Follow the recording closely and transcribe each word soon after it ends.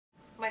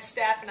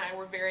staff and I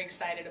were very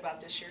excited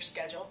about this year's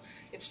schedule.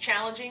 It's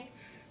challenging,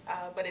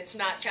 but it's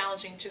not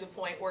challenging to the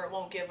point where it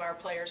won't give our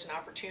players an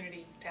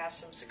opportunity to have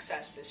some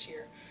success this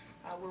year.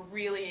 We're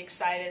really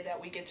excited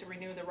that we get to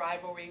renew the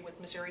rivalry with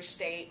Missouri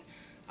State,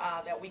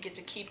 that we get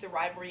to keep the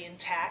rivalry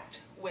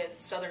intact with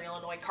Southern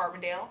Illinois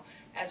Carbondale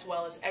as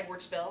well as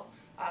Edwardsville.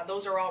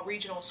 Those are all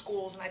regional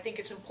schools, and I think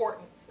it's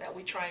important that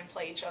we try and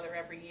play each other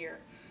every year.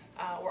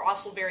 We're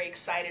also very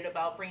excited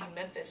about bringing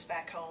Memphis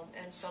back home,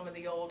 and some of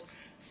the old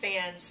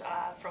fans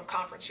from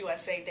Conference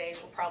USA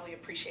days will probably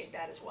appreciate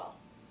that as well.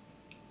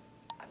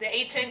 The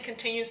A-10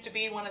 continues to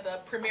be one of the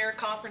premier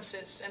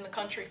conferences in the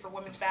country for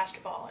women's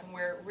basketball, and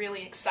we're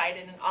really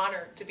excited and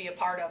honored to be a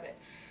part of it.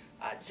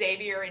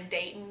 Xavier and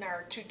Dayton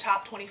are two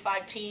top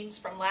 25 teams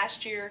from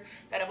last year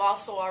that have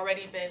also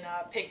already been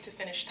picked to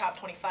finish top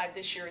 25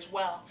 this year as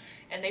well,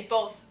 and they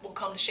both will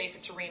come to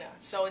Chaifetz Arena.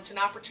 So it's an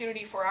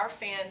opportunity for our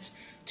fans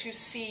to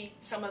see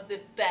some of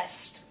the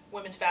best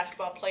women's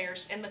basketball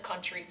players in the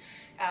country,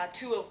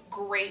 two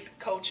great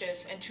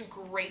coaches and two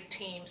great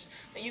teams.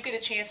 You get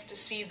a chance to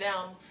see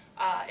them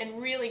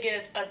and really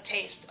get a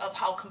taste of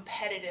how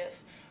competitive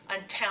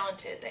and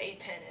talented the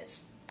A-10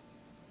 is.